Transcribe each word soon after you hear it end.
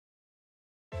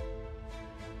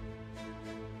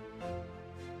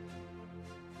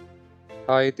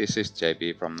Hi, this is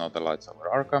JB from No The Lights Over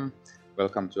Arkham.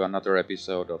 Welcome to another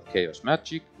episode of Chaos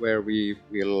Magic, where we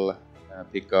will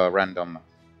pick a random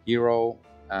hero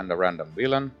and a random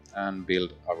villain and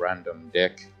build a random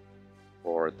deck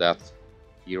for that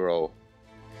hero.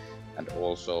 And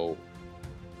also,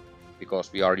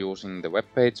 because we are using the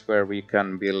webpage where we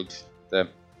can build the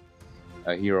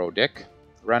hero deck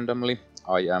randomly,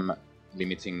 I am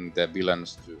limiting the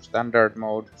villains to standard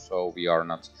mode, so we are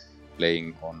not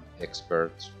playing on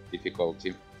expert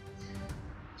difficulty.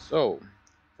 So,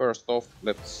 first off,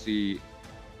 let's see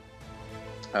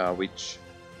which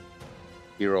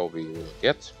hero we will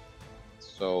get.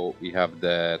 So we have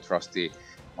the trusty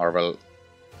Marvel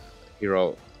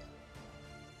hero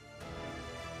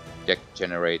deck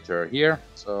generator here.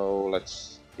 So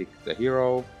let's pick the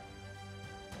hero.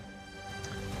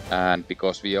 And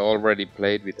because we already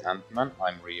played with Ant-Man,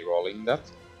 I'm re-rolling that.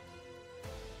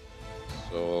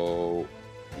 So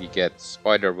we get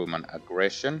Spider-Woman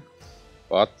aggression,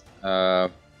 but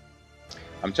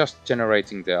I'm just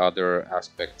generating the other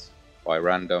aspect by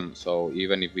random, so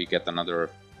even if we get another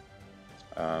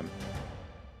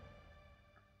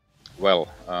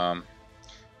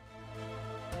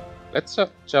let's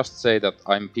just say that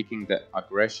I'm picking the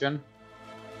aggression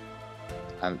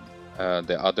and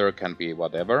the other can be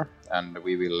whatever, and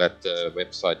we will let the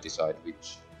website decide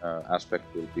which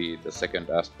aspect will be the second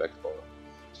aspect for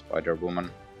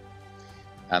Spider-Woman.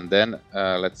 And then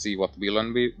let's see what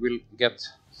villain we will get.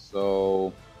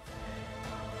 So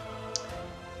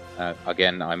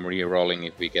again, I'm re-rolling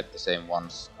if we get the same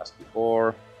ones as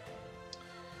before.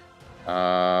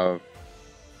 Yeah,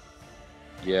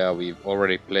 we've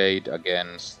already played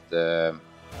against the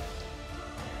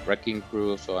Wrecking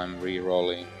Crew, so I'm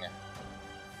re-rolling.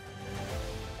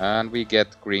 And we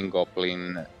get Green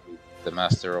Goblin with the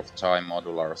Master of Time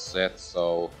modular set,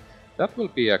 so that will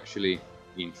be actually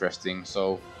interesting.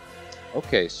 So,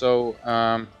 okay, so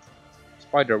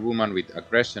Spider-Woman with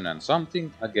aggression and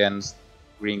something against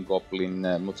Green Goblin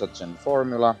mutagen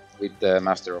formula with the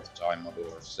Master of Time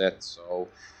modular set. So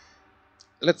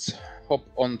let's hop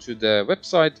onto the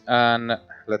website and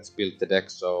let's build the deck.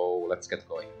 So let's get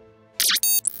going.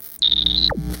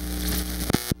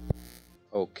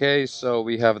 Okay, so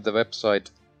we have the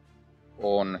website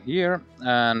on here,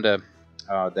 and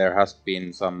there has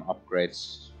been some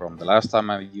upgrades from the last time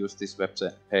I used this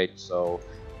website page. So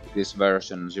this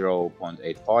version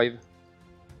 0.85.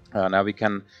 Now we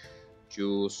can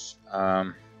choose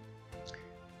the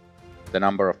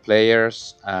number of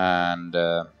players and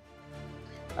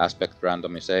aspect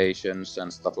randomizations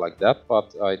and stuff like that,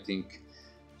 but I think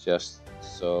just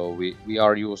so we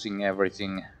are using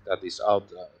everything that is out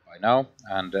by now,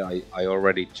 and I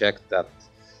already checked that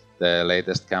the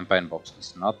latest campaign box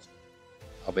is not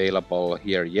available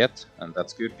here yet, and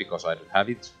that's good because I don't have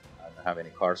it. I don't have any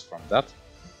cards from that.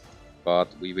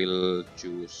 But we will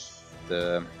choose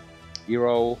the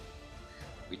hero,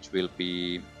 which will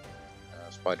be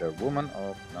Spider-Woman,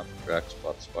 or not Drax,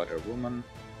 but Spider-Woman.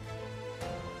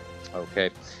 Okay,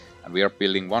 and we are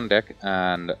building one deck,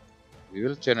 and we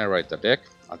will generate a deck.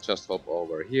 I'll just hop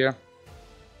over here,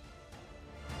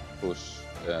 push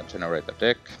generate a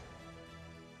deck.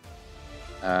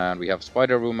 And we have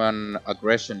Spider-Woman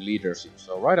aggression leadership.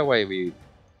 So right away we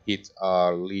hit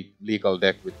a legal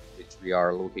deck with which we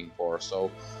are looking for.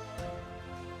 So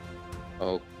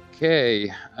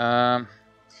okay, I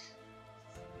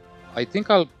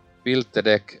think I'll build the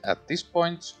deck at this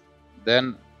point.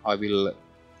 Then I will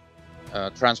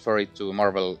transfer it to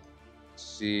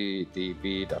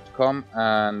marvelcdb.com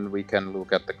and we can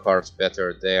look at the cards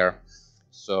better there.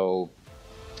 So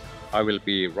I will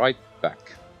be right back.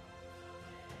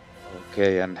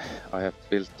 Okay, and I have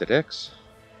built the decks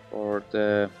for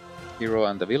the hero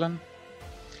and the villain.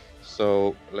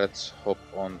 So let's hop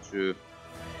on to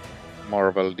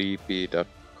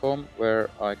marveldb.com where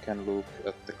I can look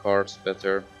at the cards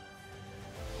better.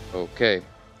 Okay,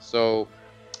 so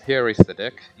here is the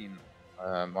deck in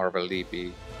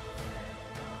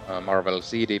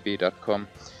marvelcdb.com.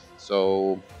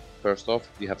 So first off,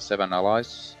 we have 7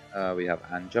 allies. We have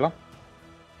Angela,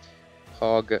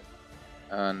 Hog,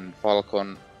 and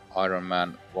Falcon, Iron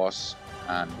Man, Wasp,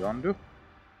 and Yondu.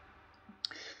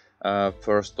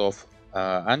 First off,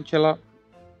 Angela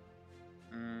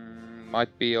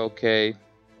might be okay.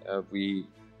 We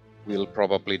will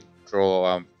probably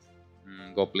draw a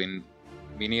Goblin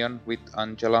minion with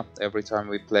Angela every time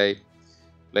we play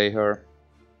her.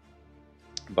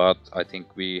 But I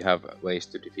think we have ways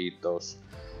to defeat those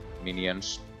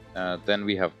minions. Then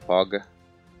we have Bug.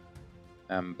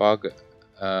 Bug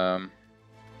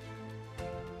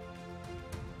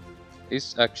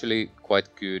is actually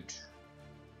quite good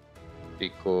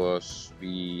because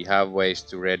we have ways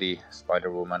to ready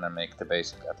Spider-Woman and make the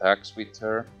basic attacks with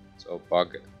her, so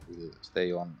Bug will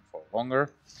stay on for longer.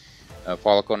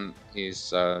 Falcon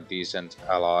is a decent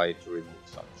ally to remove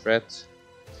some threat.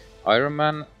 Iron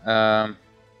Man,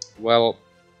 well,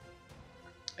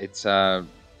 it's a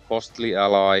costly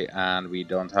ally and we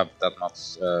don't have that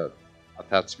much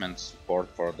attachment support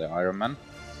for the Iron Man.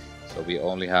 So we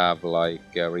only have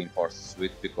like reinforced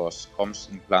suit because comms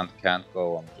implant can't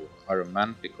go onto Iron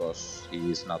Man because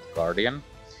he is not Guardian.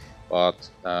 But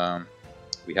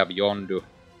we have Yondu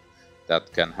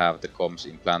that can have the comms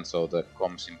implant, so the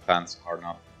comms implants are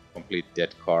not complete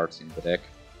dead cards in the deck.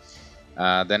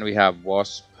 Then we have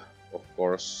Wasp, of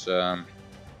course.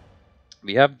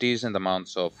 We have decent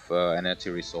amounts of energy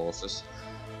resources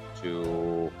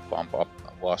to pump up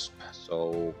Wasp,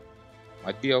 so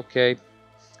might be okay.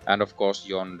 And of course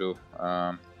Yondu.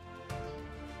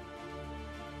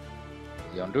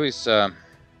 Yondu is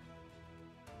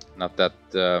not that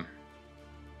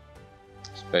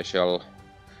special.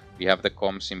 We have the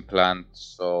comms implant,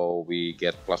 so we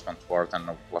get +1 thwart and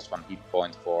a +1 hit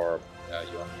point for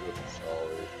Yondu, so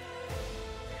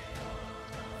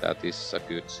that is a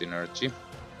good synergy.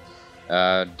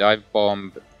 Dive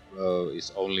Bomb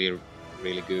is only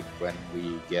really good when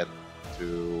we get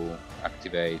to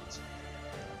activate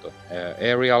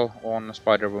Aerial on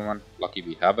Spider-Woman. Lucky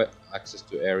we have access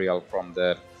to Aerial from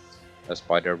the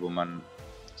Spider-Woman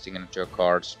signature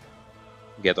cards.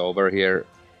 Get Over Here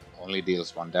only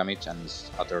deals 1 damage and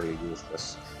is utterly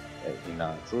useless in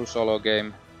a true solo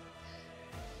game.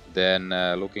 Then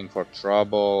Looking for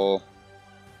Trouble.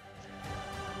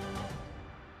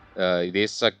 It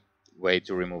is a way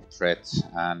to remove threats,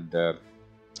 and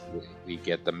we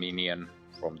get the minion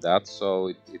from that, so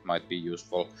it might be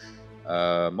useful.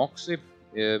 Moxie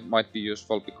might be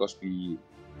useful because we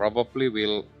probably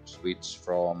will switch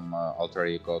from alter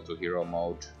ego to hero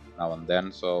mode now and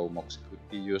then, so Moxie could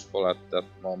be useful at that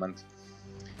moment.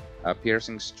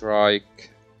 Piercing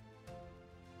Strike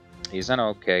is an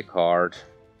okay card.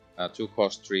 2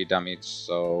 cost 3 damage,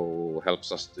 so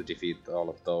helps us to defeat all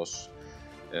of those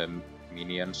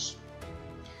minions.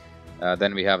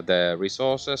 Then we have the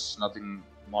resources, nothing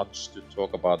much to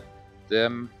talk about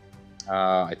them.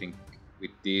 I think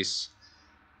with these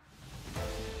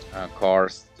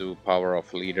cards, the power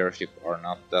of leadership are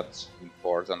not that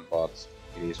important, but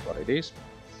it is what it is.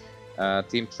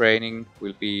 Team training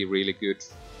will be really good.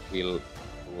 We'll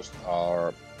boost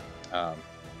our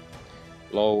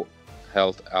low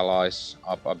health allies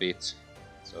up a bit,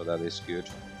 so that is good.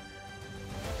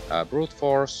 Brute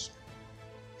Force,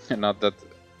 not that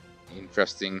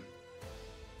interesting.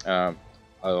 I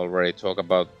already talked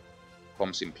about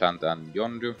comms implant and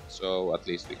Yondu, so at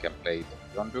least we can play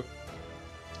Yondu.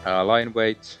 Line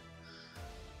weight.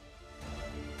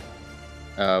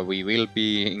 We will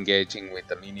be engaging with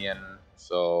the minion,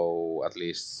 so at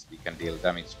least we can deal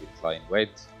damage with line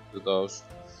weight to those.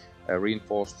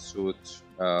 Reinforced suit.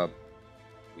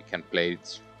 We can play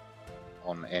it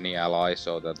on any ally,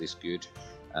 so that is good.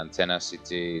 And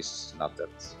tenacity is not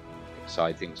that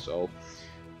exciting, so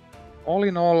all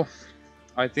in all,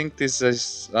 I think this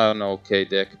is an okay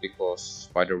deck because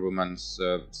Spider-Woman's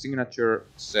signature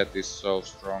set is so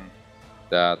strong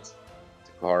that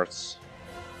the cards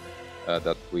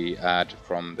that we add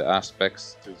from the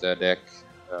aspects to the deck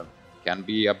can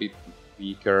be a bit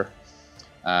weaker,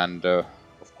 and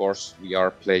of course we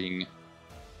are playing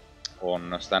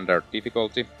on standard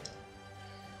difficulty,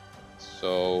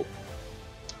 so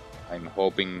I'm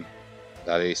hoping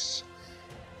that is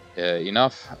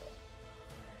enough,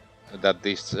 that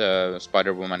this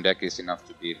Spider-Woman deck is enough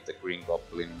to beat the Green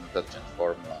Goblin Mutagen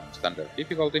Formula on standard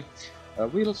difficulty.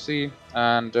 We'll see,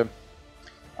 and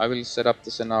I will set up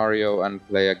the scenario and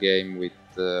play a game with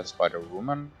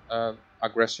Spider-Woman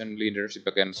aggression leadership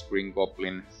against Green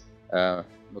Goblin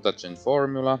Mutagen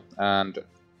Formula, and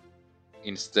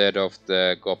instead of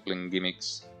the Goblin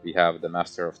gimmicks we have the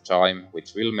Master of Time,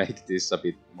 which will make this a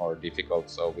bit more difficult,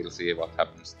 so we'll see what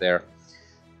happens there.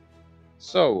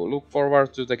 So look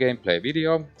forward to the gameplay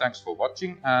video. Thanks for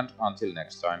watching, and until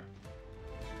next time.